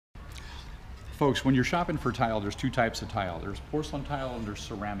Folks, when you're shopping for tile, there's two types of tile. There's porcelain tile and there's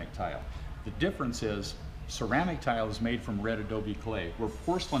ceramic tile. The difference is ceramic tile is made from red adobe clay, where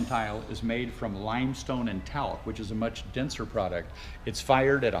porcelain tile is made from limestone and talc, which is a much denser product. It's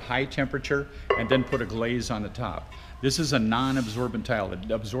fired at a high temperature and then put a glaze on the top. This is a non-absorbent tile. It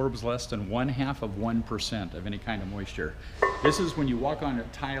absorbs less than 1/2% of any kind of moisture. This is when you walk on a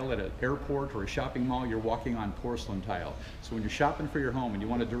tile at an airport or a shopping mall, you're walking on porcelain tile. So when you're shopping for your home and you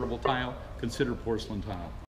want a durable tile, consider porcelain tile.